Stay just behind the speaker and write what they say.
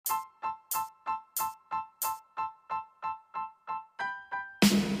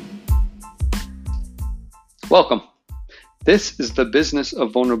Welcome. This is the Business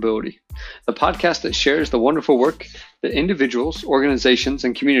of Vulnerability, the podcast that shares the wonderful work that individuals, organizations,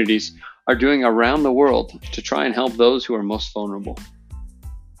 and communities are doing around the world to try and help those who are most vulnerable.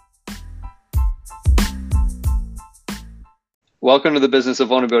 Welcome to the Business of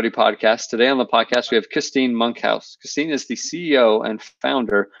Vulnerability podcast. Today on the podcast, we have Kistein Monkhouse. Kistein is the CEO and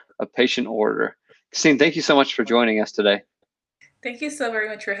founder of Patient Orator. Kistein, thank you so much for joining us today. Thank you so very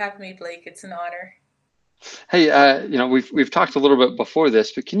much for having me, Blake. It's an honor. Hey, we've talked a little bit before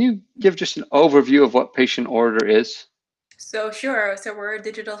this, but can you give just an overview of what Patient Orator is? Sure. So we're a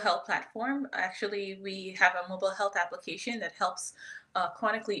digital health platform. Actually, we have a mobile health application that helps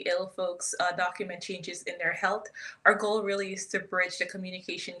chronically ill folks document changes in their health. Our goal really is to bridge the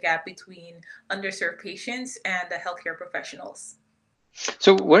communication gap between underserved patients and the healthcare professionals.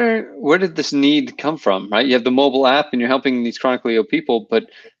 So where did this need come from, right? You have the mobile app and you're helping these chronically ill people, but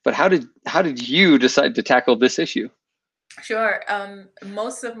how did you decide to tackle this issue? Sure.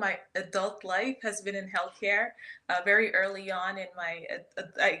 Most of my adult life has been in healthcare. Very early on in my,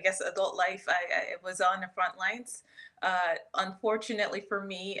 I guess, adult life, I was on the front lines. Unfortunately for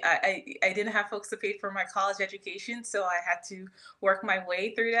me, I didn't have folks to pay for my college education, so I had to work my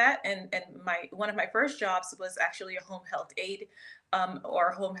way through that. And one of my first jobs was actually a home health aide.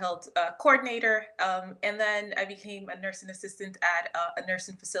 Or home health coordinator. And then I became a nursing assistant at a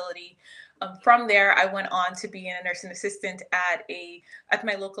nursing facility. From there, I went on to be a nursing assistant at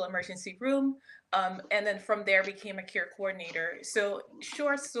my local emergency room. And then from there became a care coordinator. So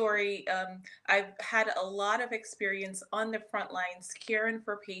short story, I've had a lot of experience on the front lines, caring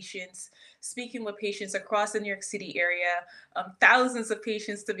for patients, speaking with patients across the New York City area, thousands of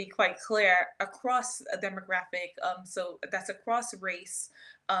patients to be quite clear, across a demographic. So that's across race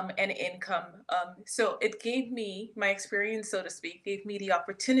and income. So it gave me, my experience, so to speak, gave me the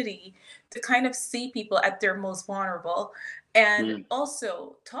opportunity to kind of see people at their most vulnerable and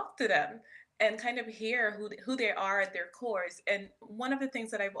also talk to them and kind of hear who they are at their cores. And one of the things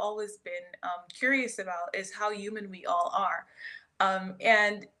that I've always been curious about is how human we all are.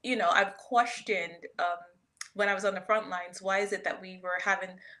 And, I've questioned when I was on the front lines, why is it that we were having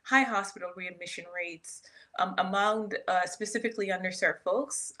high hospital readmission rates among specifically underserved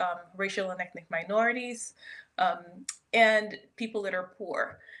folks, racial and ethnic minorities, um, and people that are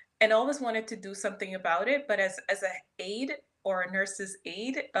poor? And always wanted to do something about it. But as a aide or a nurse's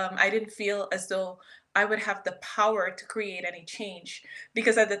aide, I didn't feel as though I would have the power to create any change.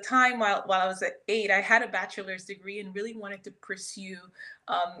 Because at the time, while I was at aide, I had a bachelor's degree and really wanted to pursue,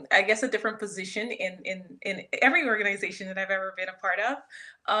 I guess, a different position in every organization that I've ever been a part of.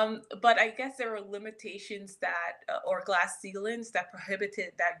 But I guess there were limitations or glass ceilings that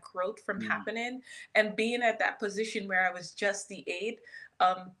prohibited that growth from happening. And being at that position where I was just the aide,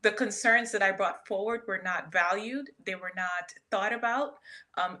 the concerns that I brought forward were not valued, they were not thought about,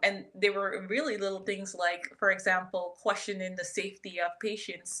 and they were really little things like, for example, questioning the safety of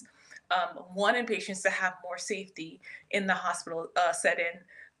patients, wanting patients to have more safety in the hospital setting,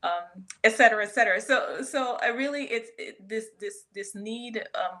 et cetera, et cetera. So I really, this need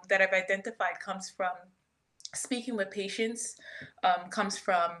that I've identified comes from speaking with patients, comes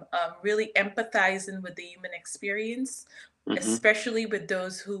from really empathizing with the human experience, especially with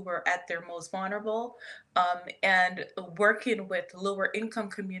those who were at their most vulnerable, and working with lower income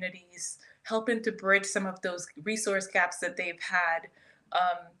communities, helping to bridge some of those resource gaps that they've had.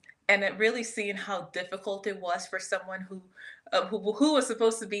 And it really seeing how difficult it was for someone who was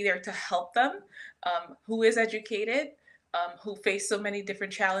supposed to be there to help them, who is educated, who face so many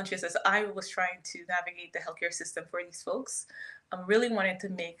different challenges as I was trying to navigate the healthcare system for these folks. Really wanted to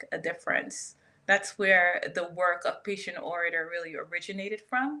make a difference. That's where the work of Patient Orator really originated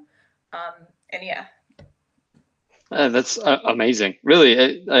from. And yeah. That's amazing.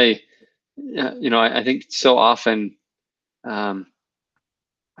 Really, I think so often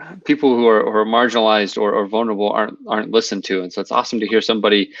people who are marginalized or vulnerable aren't listened to, and so it's awesome to hear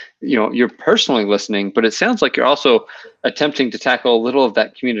somebody, you're personally listening, but it sounds like you're also attempting to tackle a little of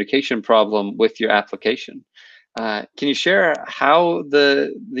that communication problem with your application. Can you share how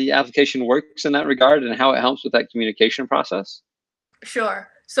the application works in that regard and how it helps with that communication process? Sure.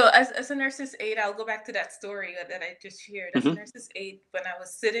 So as a nurse's aide, I'll go back to that story that I just shared. As a nurse's aide, when I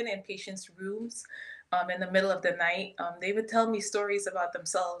was sitting in patients' rooms in the middle of the night, they would tell me stories about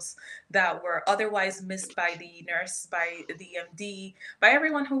themselves that were otherwise missed by the nurse, by the MD, by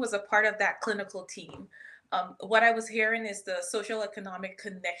everyone who was a part of that clinical team. What I was hearing is the social economic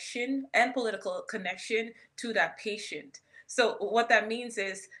connection and political connection to that patient. So what that means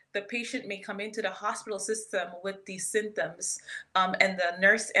is the patient may come into the hospital system with these symptoms, and the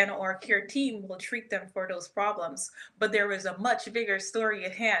nurse and or care team will treat them for those problems. But there was a much bigger story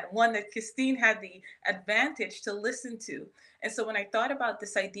at hand, one that Kistein had the advantage to listen to. And so when I thought about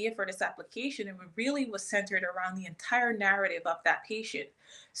this idea for this application, it really was centered around the entire narrative of that patient.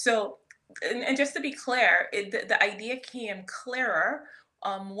 So, and just to be clear, the idea came clearer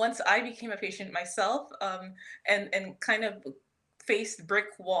once I became a patient myself, and kind of faced brick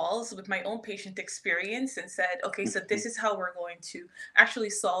walls with my own patient experience and said, okay, so Mhm. this is how we're going to actually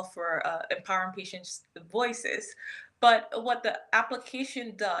solve for empowering patients' voices. But what the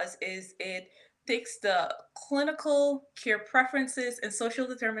application does is it takes the clinical care preferences and social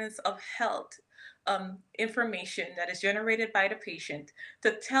determinants of health information that is generated by the patient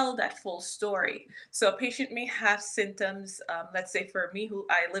to tell that full story. So a patient may have symptoms, let's say for me, who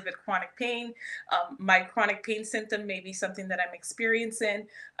I live with chronic pain, my chronic pain symptom may be something that I'm experiencing.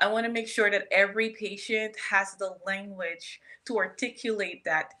 I want to make sure that every patient has the language to articulate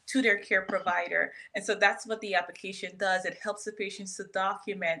that to their care provider. And so that's what the application does. It helps the patients to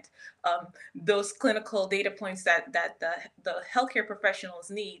document those clinical data points that the healthcare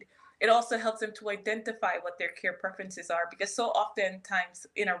professionals need. It also helps them to identify what their care preferences are, because so oftentimes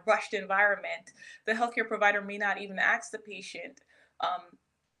in a rushed environment, the healthcare provider may not even ask the patient, um,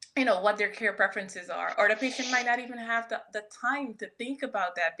 what their care preferences are, or the patient might not even have the time to think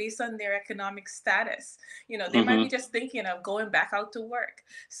about that based on their economic status. They might be Mhm. just thinking of going back out to work.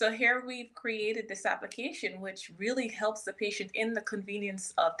 So here we've created this application which really helps the patient in the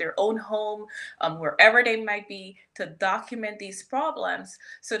convenience of their own home, wherever they might be, to document these problems,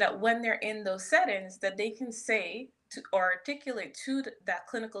 so that when they're in those settings, that they can say to, or articulate to that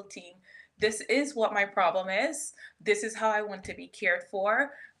clinical team, this is what my problem is, this is how I want to be cared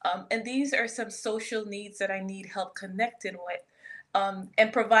for, and these are some social needs that I need help connecting with.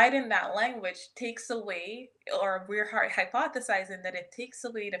 And providing that language takes away, or we're hypothesizing that it takes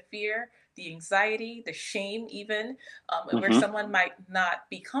away the fear, the anxiety, the shame, even where Mhm. someone might not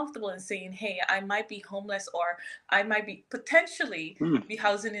be comfortable in saying, hey, I might be homeless, or I might be potentially Mm. be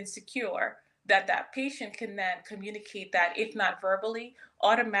housing insecure. That patient can then communicate that, if not verbally,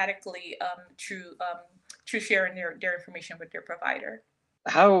 automatically through sharing their information with their provider.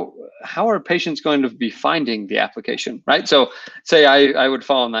 How how are patients going to be finding the application, right? So, say I would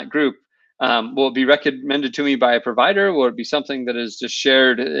fall in that group. Will it be recommended to me by a provider? Will it be something that is just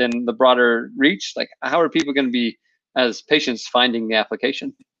shared in the broader reach? Like, how are people going to be, as patients, finding the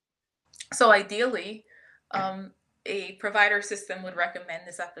application? So ideally, um, a provider system would recommend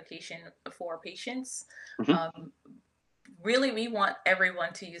this application for patients. Hmm. Um, Really, we want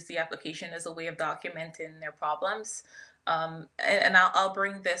everyone to use the application as a way of documenting their problems. And I'll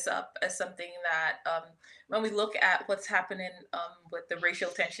bring this up as something that, when we look at what's happening with the racial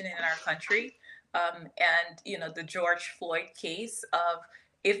tension in our country, and the George Floyd case of,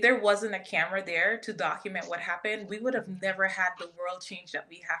 if there wasn't a camera there to document what happened, we would have never had the world change that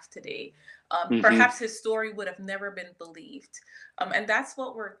we have today. Hmm. Perhaps his story would have never been believed, and that's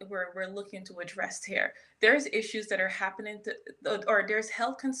what we're looking to address here. There's issues that are happening or there's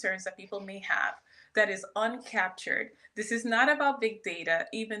health concerns that people may have that is uncaptured. This is not about big data,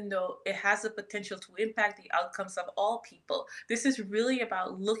 even though it has the potential to impact the outcomes of all people. This is really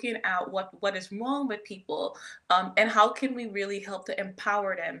about looking at what is wrong with people, and how can we really help to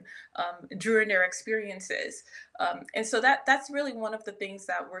empower them during their experiences. And so that's really one of the things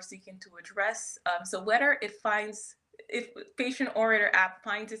that we're seeking to address. So whether it finds if patient orator app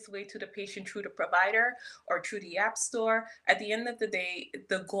finds its way to the patient through the provider or through the app store, at the end of the day,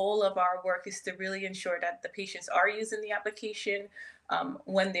 the goal of our work is to really ensure that the patients are using the application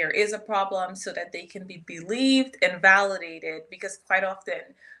when there is a problem, so that they can be believed and validated, because quite often,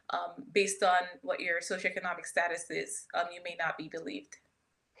 based on what your socioeconomic status is, you may not be believed.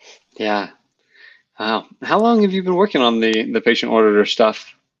 Yeah. Wow. How long have you been working on the patient orator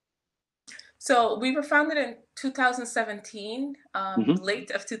stuff? So we were founded in 2017, Hmm. late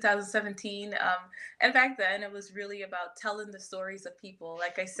of 2017. And back then it was really about telling the stories of people.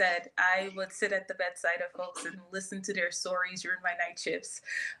 Like I said, I would sit at the bedside of folks and listen to their stories during my night shifts.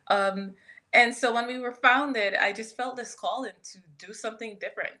 Um, and so when we were founded, I just felt this calling to do something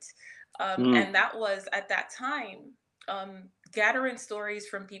different. Mm. And that was at that time, gathering stories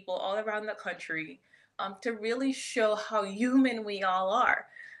from people all around the country, to really show how human we all are.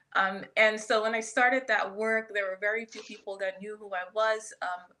 And so when I started that work, there were very few people that knew who I was,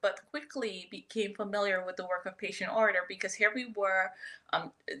 but quickly became familiar with the work of Patient Orator, because here we were,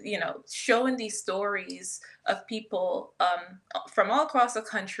 showing these stories of people from all across the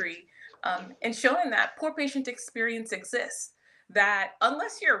country, and showing that poor patient experience exists. That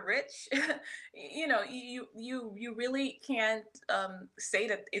unless you're rich, you really can't say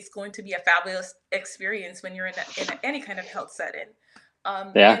that it's going to be a fabulous experience when you're in any kind of health setting.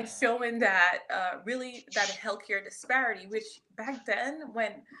 Yeah. And showing that really that healthcare disparity, which back then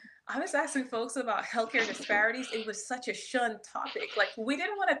when I was asking folks about healthcare disparities, it was such a shunned topic. Like we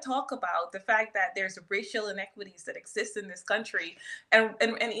didn't want to talk about the fact that there's racial inequities that exist in this country, and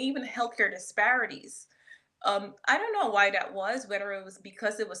even healthcare disparities. I don't know why that was, whether it was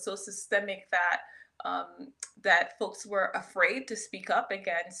because it was so systemic that folks were afraid to speak up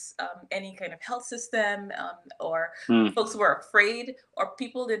against any kind of health system, or Mm. folks were afraid, or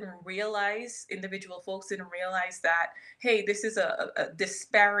people didn't realize, individual folks didn't realize that, hey, this is a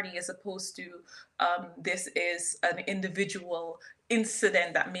disparity as opposed to this is an individual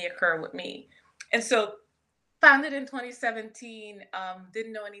incident that may occur with me. And so founded in 2017,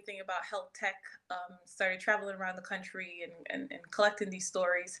 didn't know anything about health tech, started traveling around the country and collecting these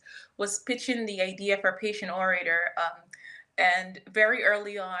stories, was pitching the idea for Patient Orator. And very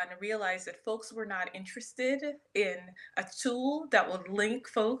early on, realized that folks were not interested in a tool that would link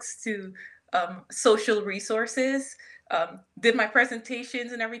folks to social resources. Did my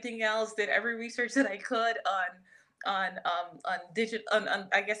presentations and everything else, did every research that I could on digital on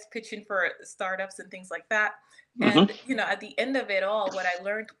I guess pitching for startups and things like that. And Hmm. at the end of it all, what I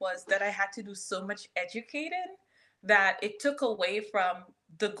learned was that I had to do so much educating that it took away from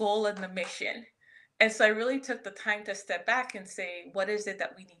the goal and the mission. And so I really took the time to step back and say, what is it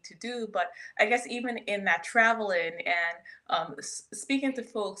that we need to do? But I guess even in that traveling and speaking to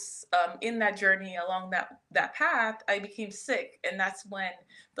folks in that journey along that path, I became sick, and that's when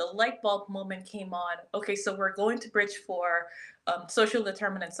the light bulb moment came on. Okay, so we're going to bridge for social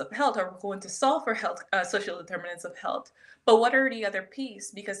determinants of health, or we're going to solve for health social determinants of health. But what are the other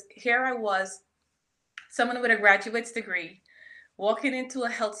piece? Because here I was, someone with a graduate's degree, walking into a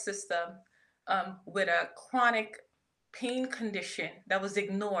health system with a chronic pain condition that was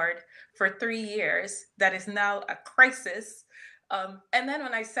ignored for 3 years, that is now a crisis. And then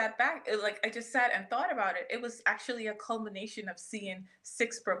when I sat back, I just sat and thought about it. It was actually a culmination of seeing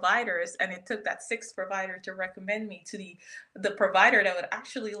six providers, and it took that sixth provider to recommend me to the provider that would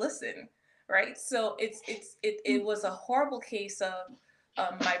actually listen. Right. So it was a horrible case of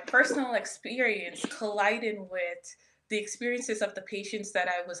my personal experience colliding with the experiences of the patients that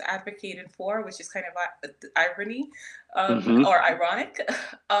I was advocating for, which is kind of irony Hmm. or ironic.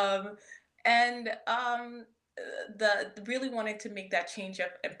 um, and the really wanted to make that change of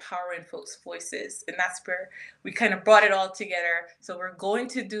empowering folks' voices, and that's where we kind of brought it all together. So we're going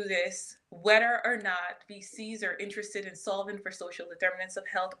to do this whether or not VCs are interested in solving for social determinants of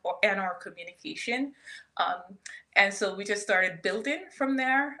health and our communication. Um, and so we just started building from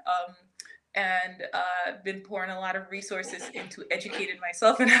there. And been pouring a lot of resources into educating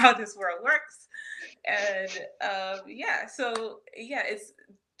myself in how this world works. And it's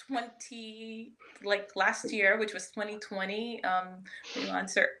 20, like last year, which was 2020.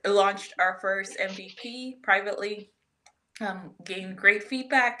 We launched our first MVP privately, gained great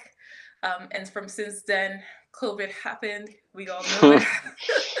feedback. And from since then, COVID happened. We all know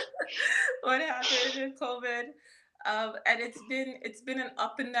what happened in COVID. And it's been an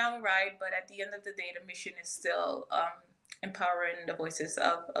up and down ride, but at the end of the day, the mission is still empowering the voices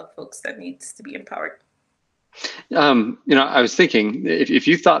of folks that needs to be empowered. I was thinking if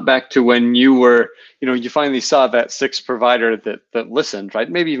you thought back to when you were, you finally saw that sixth provider that listened, right?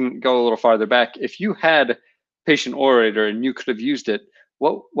 Maybe even go a little farther back. If you had Patient Orator and you could have used it,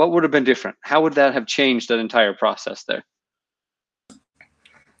 what would have been different? How would that have changed that entire process there?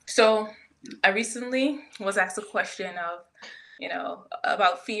 So I recently was asked a question of,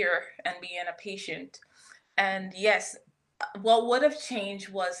 about fear and being a patient. And yes, what would have changed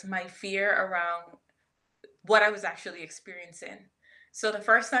was my fear around what I was actually experiencing. So the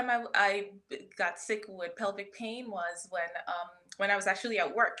first time I got sick with pelvic pain was when I was actually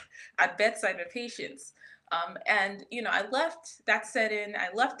at work at bedside with patients. And I left that setting. I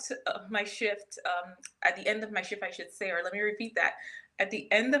left my shift at the end of my shift, I should say, or let me repeat that. At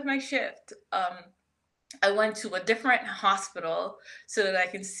the end of my shift, I went to a different hospital so that I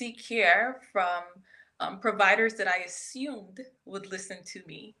can seek care from providers that I assumed would listen to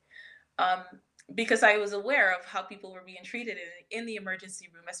me. Um, because I was aware of how people were being treated in the emergency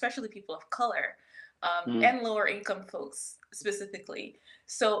room, especially people of color, Mm. and lower income folks specifically.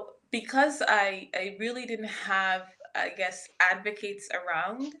 So because I really didn't have, I guess, advocates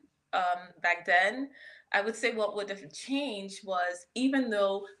around, back then, I would say what would have changed was, even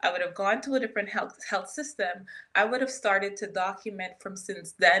though I would have gone to a different health system, I would have started to document from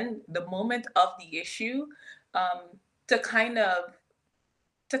since then, the moment of the issue, um, to kind of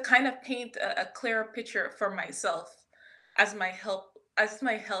paint a clearer picture for myself as my health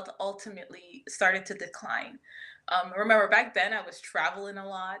ultimately started to decline. Remember back then I was traveling a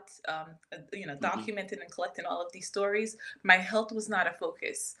lot, Hmm. documenting and collecting all of these stories. My health was not a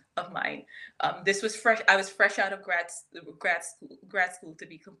focus of mine. This was fresh. I was fresh out of grad school, to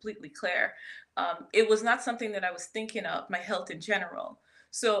be completely clear. It was not something that I was thinking of, my health in general.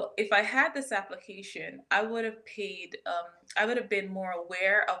 So if I had this application, I would have been more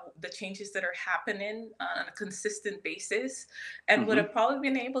aware of the changes that are happening on a consistent basis, and would Hmm. have probably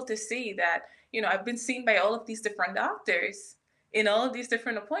been able to see that, I've been seen by all of these different doctors in all of these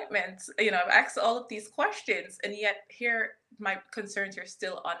different appointments. I've asked all of these questions, and yet here my concerns are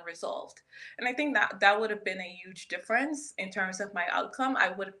still unresolved. And I think that that would have been a huge difference in terms of my outcome. I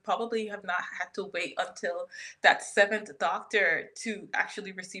would probably have not had to wait until that seventh doctor to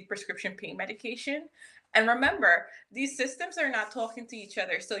actually receive prescription pain medication. And remember, these systems are not talking to each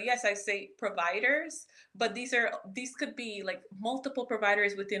other. So yes, I say providers, but these could be like multiple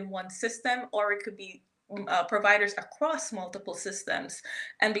providers within one system, or it could be providers across multiple systems.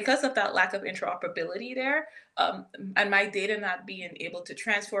 And because of that lack of interoperability there, and my data not being able to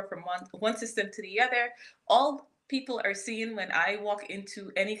transfer from one system to the other, all people are seeing when I walk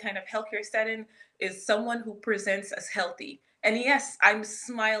into any kind of healthcare setting is someone who presents as healthy. And yes, I'm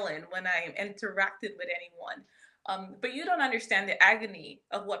smiling when I'm interacting with anyone. But you don't understand the agony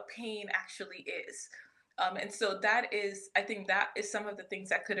of what pain actually is. And so that is, I think that is some of the things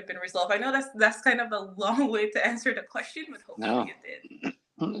that could have been resolved. I know that's kind of a long way to answer the question, but hopefully No, it did.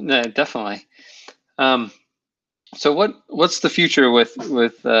 no, definitely. Um, so what's the future with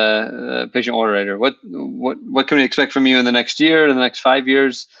Patient Orator? What can we expect from you in the next year, in the next 5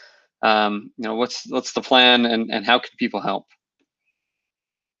 years? What's the plan, and how can people help?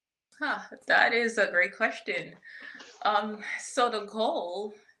 Huh, that is a great question. So the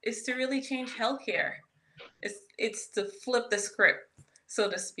goal is to really change healthcare. It's to flip the script, so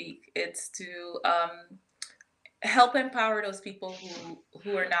to speak. It's to help empower those people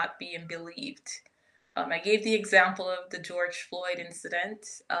who are not being believed. I gave the example of the George Floyd incident,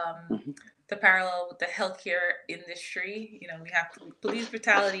 Hmm. the parallel with the healthcare industry. We have police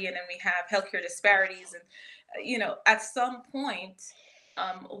brutality, and then we have healthcare disparities, and at some point,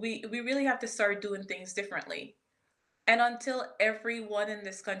 we really have to start doing things differently. And until everyone in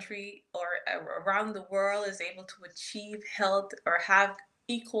this country or around the world is able to achieve health or have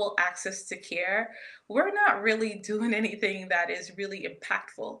equal access to care, we're not really doing anything that is really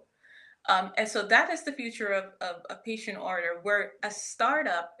impactful. And so that is the future of a patient order. We're a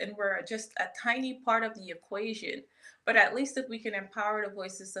startup and we're just a tiny part of the equation. But at least if we can empower the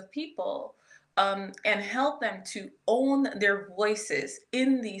voices of people, and help them to own their voices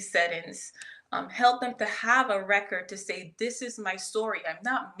in these settings, help them to have a record to say, this is my story, I'm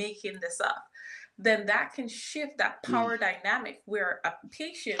not making this up, then that can shift that power dynamic where a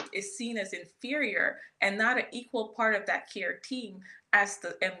patient is seen as inferior and not an equal part of that care team as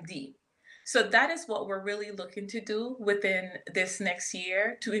the MD. So that is what we're really looking to do within this next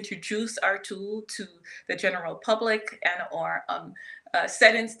year, to introduce our tool to the general public and or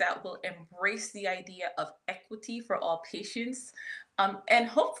settings that will embrace the idea of equity for all patients. And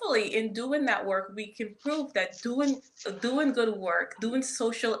hopefully, in doing that work, we can prove that doing good work, doing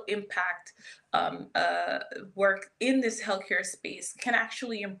social impact work in this healthcare space can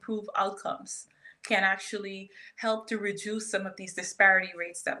actually improve outcomes, can actually help to reduce some of these disparity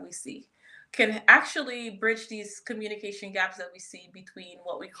rates that we see, can actually bridge these communication gaps that we see between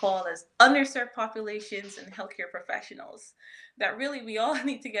what we call as underserved populations and healthcare professionals. That really we all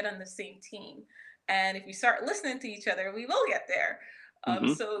need to get on the same team. And if we start listening to each other, we will get there.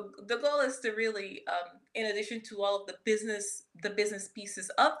 Hmm. So the goal is to really, in addition to all of the business pieces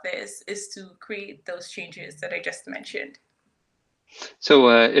of this, is to create those changes that I just mentioned. So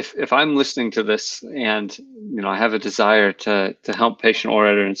if I'm listening to this and I have a desire to help Patient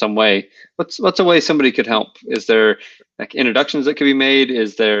Orator in some way, what's a way somebody could help? Is there like introductions that could be made?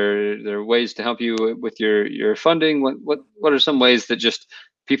 Is there ways to help you with your funding? What are some ways that just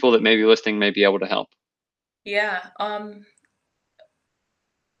people that may be listening may be able to help? Yeah.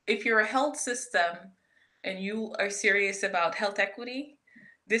 If you're a health system and you are serious about health equity,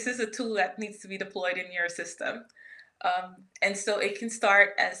 this is a tool that needs to be deployed in your system. And so it can start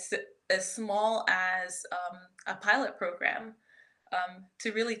as small as a pilot program.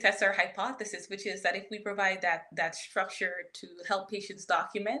 to really test our hypothesis, which is that if we provide that structure to help patients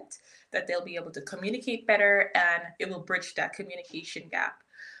document, that they'll be able to communicate better, and it will bridge that communication gap.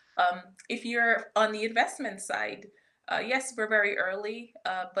 If you're on the investment side, yes, we're very early,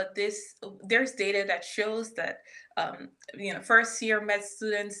 but there's data that shows that first year med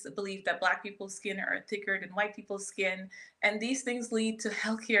students believe that Black people's skin are thicker than white people's skin, and these things lead to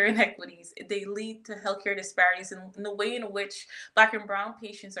healthcare inequities. They lead to healthcare disparities in the way in which Black and Brown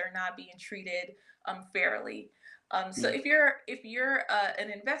patients are not being treated fairly. So if you're an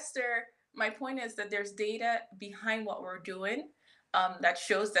investor, my point is that there's data behind what we're doing that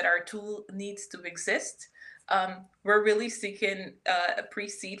shows that our tool needs to exist. We're really seeking a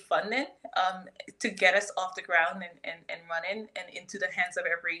pre-seed funding to get us off the ground and running and into the hands of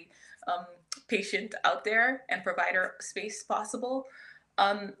every patient out there and provider space possible.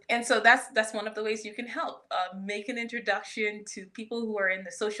 And so that's one of the ways you can help. Make an introduction to people who are in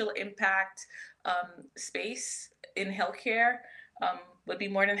the social impact space in healthcare. Would be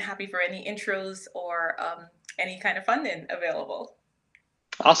more than happy for any intros or any kind of funding available.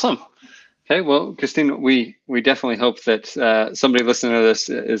 Awesome. Okay, well, Kistein, we definitely hope that somebody listening to this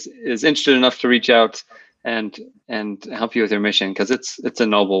is interested enough to reach out and help you with your mission, because it's a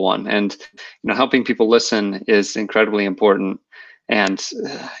noble one, and helping people listen is incredibly important, and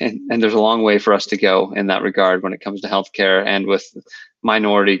there's a long way for us to go in that regard when it comes to healthcare and with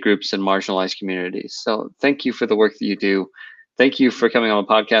minority groups and marginalized communities. So thank you for the work that you do. Thank you for coming on the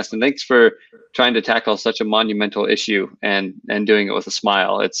podcast, and thanks for trying to tackle such a monumental issue and doing it with a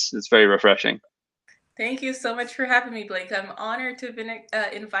smile. It's very refreshing. Thank you so much for having me, Blake. I'm honored to have been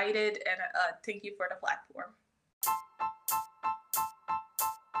invited, and thank you for the platform.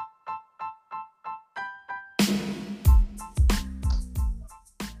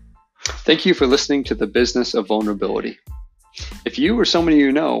 Thank you for listening to The Business of Vulnerability. If you or somebody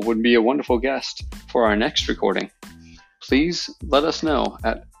you know would be a wonderful guest for our next recording, please let us know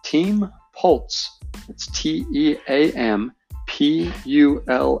at Team Pulse. It's TEAMPULSE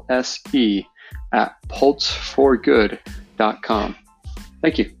at pulseforgood.com.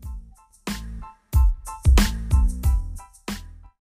 Thank you.